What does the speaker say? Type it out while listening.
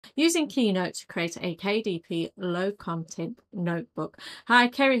using Keynote to create a KDP low content notebook. Hi,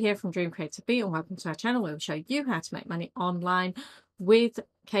 Kerry here from Dream Creator B, and welcome to our channel where we show you how to make money online with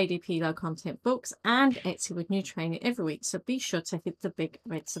KDP low content books and Etsy with new training every week. So be sure to hit the big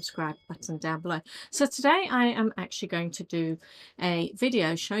red subscribe button down below. So today I am actually going to do a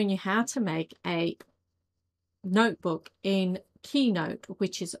video showing you how to make a notebook in Keynote,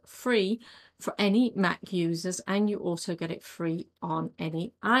 which is free for any Mac users, and you also get it free on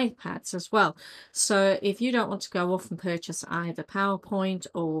any iPads as well. So if you don't want to go off and purchase either PowerPoint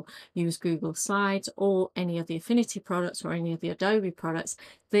or use Google Slides or any of the Affinity products or any of the Adobe products,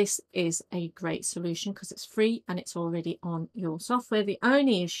 this is a great solution because it's free and it's already on your software. The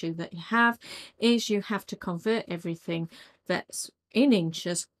only issue that you have is you have to convert everything that's in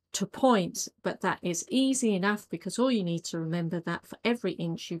inches to points, but that is easy enough because all you need to remember that for every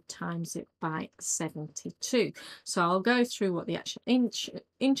inch you times it by 72. So I'll go through what the actual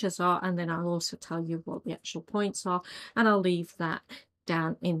inches are, and then I'll also tell you what the actual points are, and I'll leave that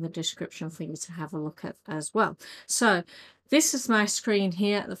down in the description for you to have a look at as well. So this is my screen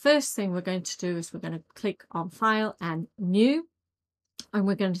here. The first thing we're going to do is we're going to click on File and New, and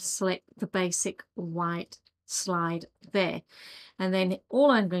we're going to select the basic white slide there. And then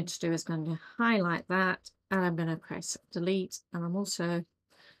all I'm going to do is going to highlight that, and I'm going to press delete, and I'm also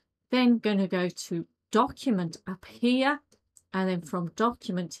then going to go to document up here, and then from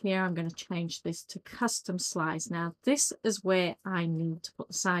document here I'm going to change this to custom slides. Now this is where I need to put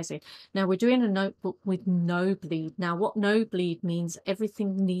the size in. Now we're doing a notebook with no bleed. Now what no bleed means,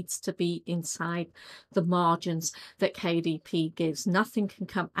 everything needs to be inside the margins that KDP gives. Nothing can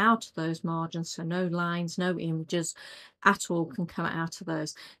come out of those margins, so no lines, no images at all can come out of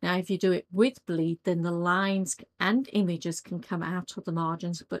those. Now if you do it with bleed, then the lines and images can come out of the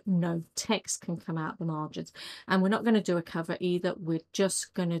margins, but no text can come out the margins. And we're not going to do a cover either, we're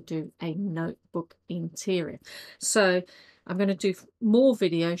just going to do a notebook interior. So I'm going to do more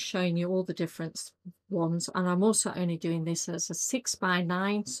videos showing you all the different ones, and I'm also only doing this as a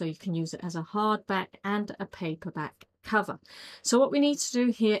 6x9, so you can use it as a hardback and a paperback cover. So what we need to do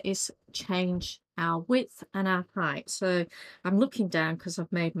here is change our width and our height. So I'm looking down because I've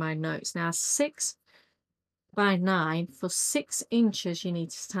made my notes. Now 6x9 for 6 inches you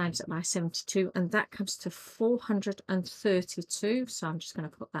need to times it by 72, and that comes to 432. So I'm just going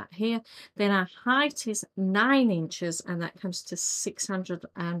to put that here. Then our height is 9 inches, and that comes to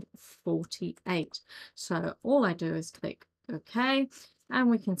 648. So all I do is click OK, and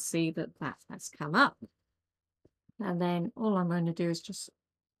we can see that that has come up. And then all I'm going to do is just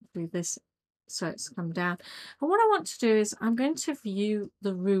do this so it's come down. And what I want to do is I'm going to view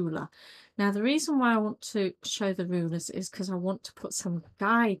the ruler. Now the reason why I want to show the rulers is because I want to put some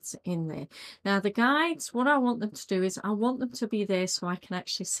guides in there. Now the guides, what I want them to do is I want them to be there so I can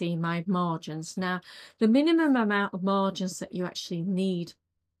actually see my margins. Now the minimum amount of margins that you actually need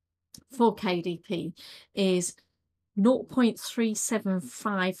for KDP is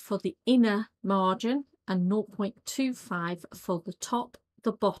 0.375 for the inner margin and 0.25 for the top,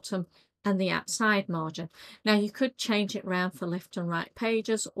 the bottom and the outside margin. Now you could change it around for left and right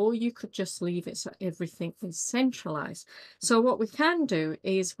pages, or you could just leave it so everything is centralized. So what we can do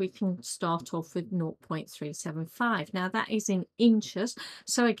is we can start off with 0.375. Now that is in inches,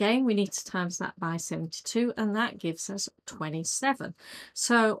 so again we need to times that by 72, and that gives us 27.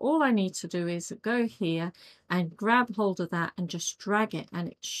 So all I need to do is go here and grab hold of that and just drag it, and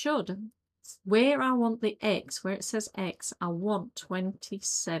it should, where I want the X, where it says X, I want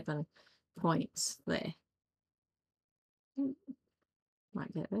 27 points there.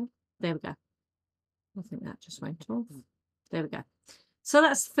 Might get there. There we go. I think that just went off. There we go. So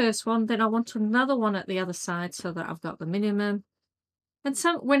that's the first one. Then I want another one at the other side so that I've got the minimum. And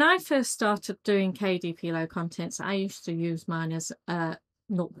so when I first started doing KDP low contents, I used to use mine as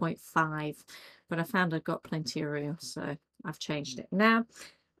 0.5, but I found I've got plenty of room, so I've changed it. Now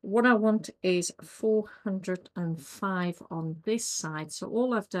what I want is 405 on this side. So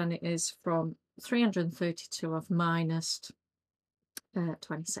all I've done is from 332 I've minused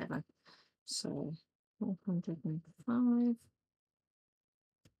 27. So 405, and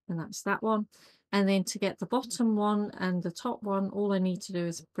that's that one. And then to get the bottom one and the top one, all I need to do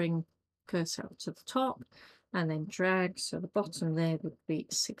is bring cursor up to the top and then drag. So the bottom there would be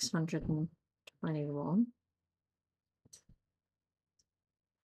 621.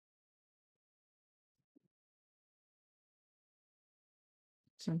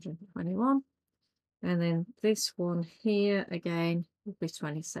 And then this one here again will be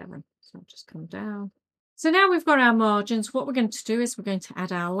 27. So I'll just come down. So now we've got our margins, what we're going to do is we're going to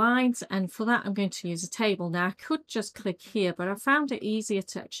add our lines, and for that I'm going to use a table. Now I could just click here, but I found it easier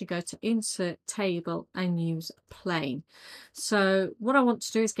to actually go to Insert Table and use Plain. So what I want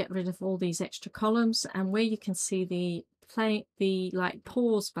to do is get rid of all these extra columns, and where you can see the like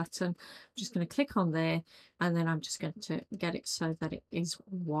pause button, I'm just going to click on there, and then I'm just going to get it so that it is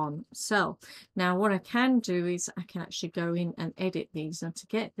one cell. Now what I can do is I can actually go in and edit these, and to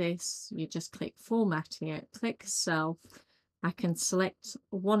get this you just click Format here, click Cell. I can select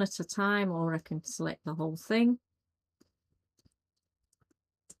one at a time, or I can select the whole thing,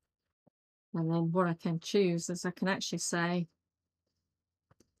 and then what I can choose is I can actually say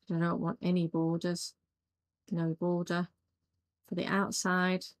I don't want any borders, no border for the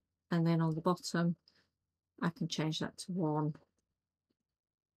outside, and then on the bottom I can change that to 1.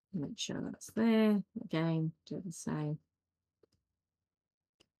 Make sure that's there. Again, do the same.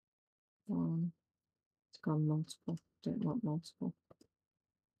 1. It's gone multiple. Don't want multiple.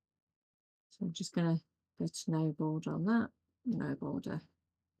 So I'm just going to go to no border on that. No border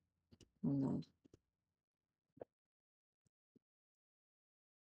on there.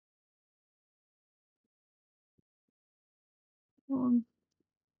 One.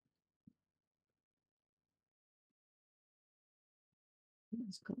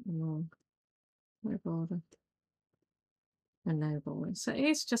 It's got them all. No border. And no border. So it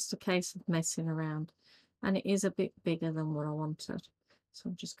is just a case of messing around. And it is a bit bigger than what I wanted. So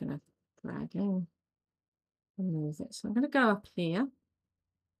I'm just going to drag in and move it. So I'm going to go up here. In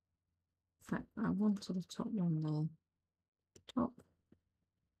fact, I wanted the top one there. Top.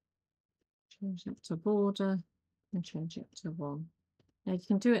 Change that to border and change it to 1. Now you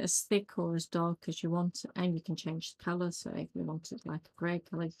can do it as thick or as dark as you want, and you can change the colour. So if you want it like a grey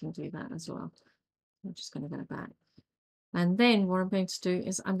colour, you can do that as well. I'm just going to go back. And then what I'm going to do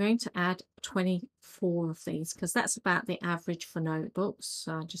is I'm going to add 24 of these, because that's about the average for notebooks.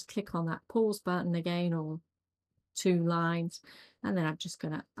 So I just click on that pause button again, or 2 lines, and then I'm just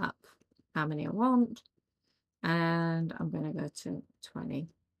going to up how many I want, and I'm going to go to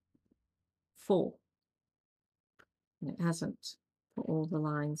 24. And it hasn't put all the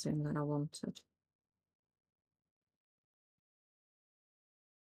lines in that I wanted.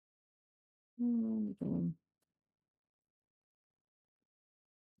 Again.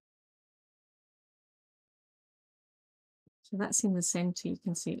 So that's in the center. You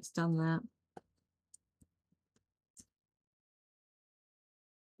can see it's done that.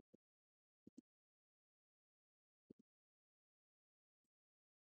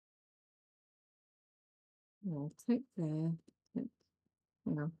 I'll click there.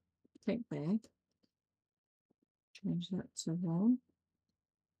 Click there. Change that to 1.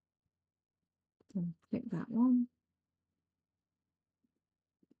 Then click that one.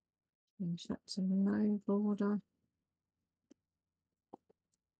 Change that to no border.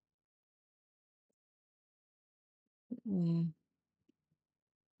 Yeah.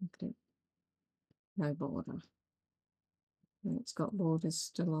 Click no border. And it's got borders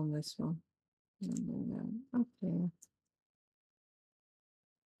still on this one. And then up here.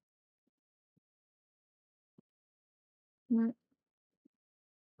 No.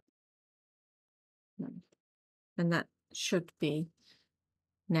 No. And that should be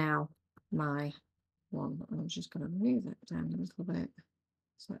now my one. I'm just going to move that down a little bit.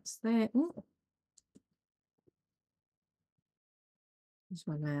 So that's there. Ooh. There's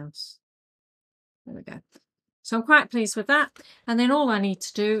my mouse. There we go. So I'm quite pleased with that. And then all I need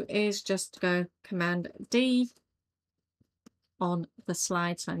to do is just go Command D on the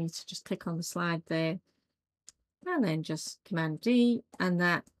slide. So I need to just click on the slide there, and then just Command D, and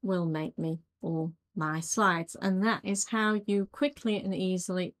that will make me all my slides. And that is how you quickly and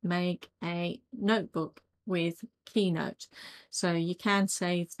easily make a notebook with Keynote. So you can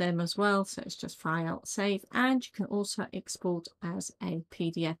save them as well, so it's just File, Save, and you can also export as a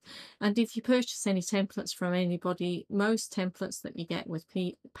PDF. And if you purchase any templates from anybody, most templates that you get with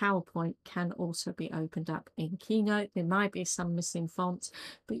PowerPoint can also be opened up in Keynote. There might be some missing fonts,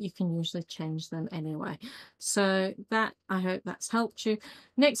 but you can usually change them anyway. So that, I hope that's helped you.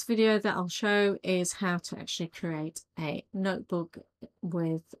 Next video that I'll show is how to actually create a notebook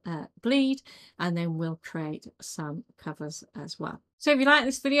with bleed, and then we'll create some covers as well. So if you like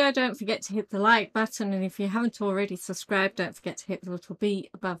this video, don't forget to hit the like button, and if you haven't already subscribed, don't forget to hit the little B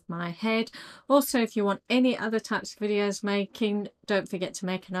above my head. Also, if you want any other types of videos don't forget to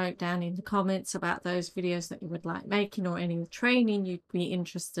make a note down in the comments about those videos that you would like making, or any training you'd be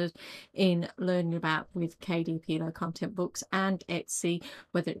interested in learning about with KDP low content books and Etsy,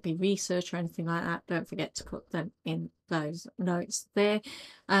 whether it be research or anything like that. Don't forget to put them in those notes there.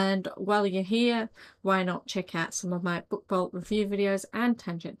 And while you're here, why not check out some of my book vault review videos and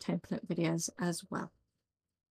tangent template videos as well.